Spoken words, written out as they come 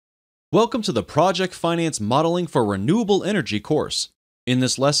Welcome to the Project Finance Modeling for Renewable Energy course. In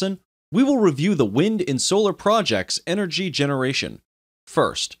this lesson, we will review the wind and solar projects' energy generation.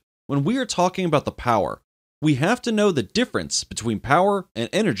 First, when we are talking about the power, we have to know the difference between power and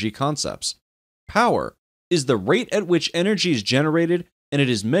energy concepts. Power is the rate at which energy is generated, and it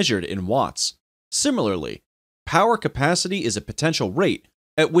is measured in watts. Similarly, power capacity is a potential rate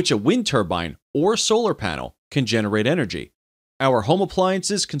at which a wind turbine or solar panel can generate energy. Our home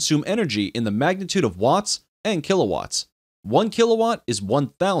appliances consume energy in the magnitude of watts and kilowatts. 1 kilowatt is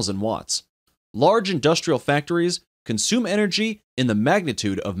 1,000 watts. Large industrial factories consume energy in the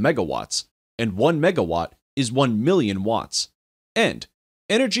magnitude of megawatts, and 1 megawatt is 1 million watts. And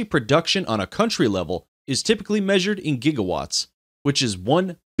energy production on a country level is typically measured in gigawatts, which is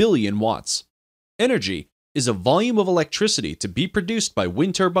 1 billion watts. Energy is a volume of electricity to be produced by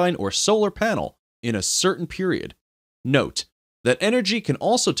wind turbine or solar panel in a certain period. Note that energy can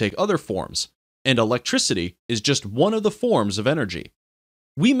also take other forms, and electricity is just one of the forms of energy.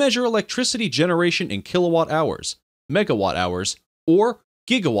 We measure electricity generation in kilowatt hours, megawatt hours, or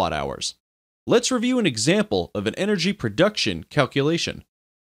gigawatt hours. Let's review an example of an energy production calculation.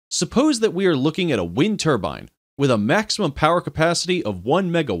 Suppose that we are looking at a wind turbine with a maximum power capacity of 1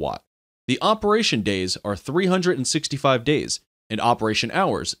 megawatt. The operation days are 365 days, and operation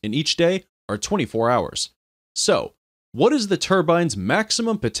hours in each day are 24 hours. So, what is the turbine's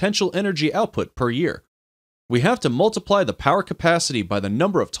maximum potential energy output per year? We have to multiply the power capacity by the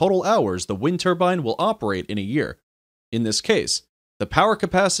number of total hours the wind turbine will operate in a year. In this case, the power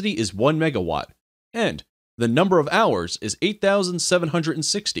capacity is 1 megawatt, and the number of hours is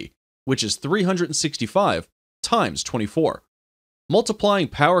 8,760, which is 365 times 24. Multiplying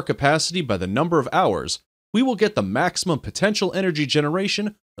power capacity by the number of hours, we will get the maximum potential energy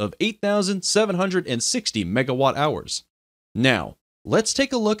generation of 8,760 megawatt hours. Now, let's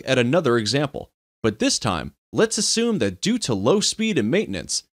take a look at another example, but this time, let's assume that due to low speed and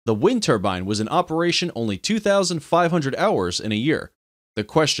maintenance, the wind turbine was in operation only 2,500 hours in a year. The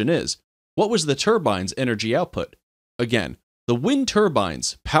question is, what was the turbine's energy output? Again, the wind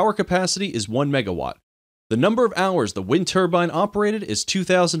turbine's power capacity is 1 megawatt. The number of hours the wind turbine operated is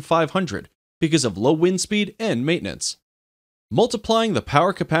 2,500 because of low wind speed and maintenance. Multiplying the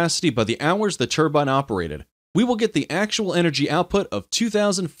power capacity by the hours the turbine operated, we will get the actual energy output of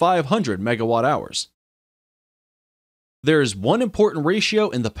 2,500 megawatt hours. There is one important ratio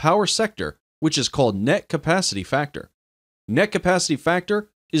in the power sector, which is called net capacity factor. Net capacity factor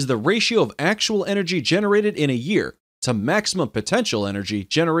is the ratio of actual energy generated in a year to maximum potential energy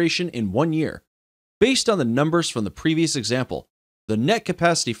generation in 1 year. Based on the numbers from the previous example, the net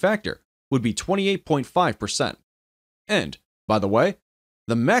capacity factor would be 28.5%. And, by the way,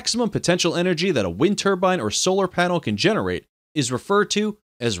 the maximum potential energy that a wind turbine or solar panel can generate is referred to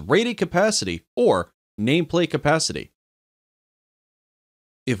as rated capacity or nameplate capacity.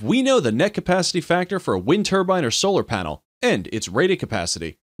 If we know the net capacity factor for a wind turbine or solar panel and its rated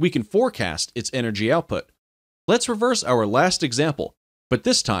capacity, we can forecast its energy output. Let's reverse our last example, but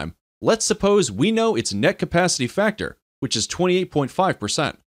this time, let's suppose we know its net capacity factor, which is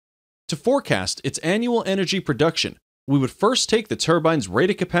 28.5%. To forecast its annual energy production, we would first take the turbine's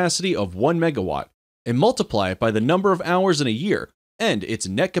rated capacity of 1 megawatt and multiply it by the number of hours in a year and its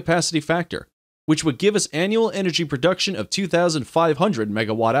net capacity factor, which would give us annual energy production of 2,500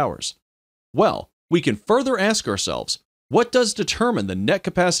 megawatt hours. Well, we can further ask ourselves, what does determine the net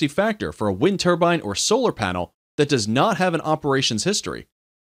capacity factor for a wind turbine or solar panel that does not have an operations history?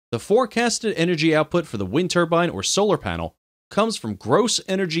 The forecasted energy output for the wind turbine or solar panel comes from gross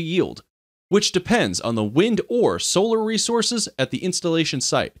energy yield, which depends on the wind or solar resources at the installation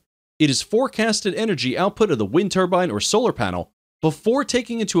site. It is forecasted energy output of the wind turbine or solar panel before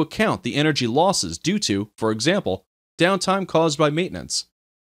taking into account the energy losses due to, for example, downtime caused by maintenance.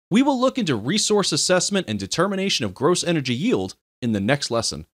 We will look into resource assessment and determination of gross energy yield in the next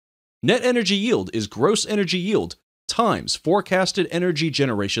lesson. Net energy yield is gross energy yield times forecasted energy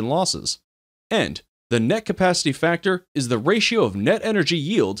generation losses. And the net capacity factor is the ratio of net energy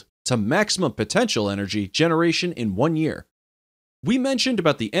yield to maximum potential energy generation in 1 year. We mentioned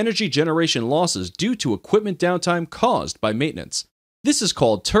about the energy generation losses due to equipment downtime caused by maintenance. This is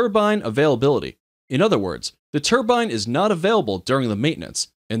called turbine availability. In other words, the turbine is not available during the maintenance,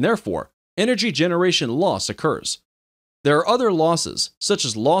 and therefore, energy generation loss occurs. There are other losses, such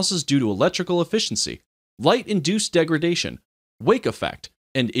as losses due to electrical efficiency, light-induced degradation, wake effect,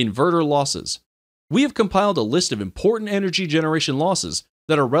 and inverter losses. We have compiled a list of important energy generation losses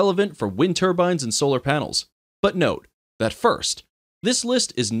that are relevant for wind turbines and solar panels. But note that first, this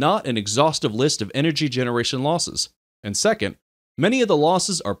list is not an exhaustive list of energy generation losses, and second, Many of the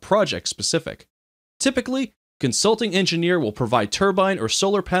losses are project specific. Typically, consulting engineer will provide turbine or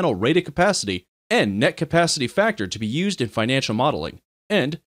solar panel rated capacity and net capacity factor to be used in financial modeling.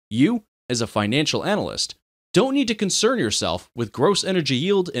 And you, as a financial analyst, don't need to concern yourself with gross energy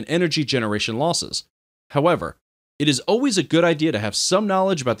yield and energy generation losses. However, it is always a good idea to have some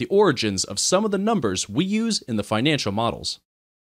knowledge about the origins of some of the numbers we use in the financial models.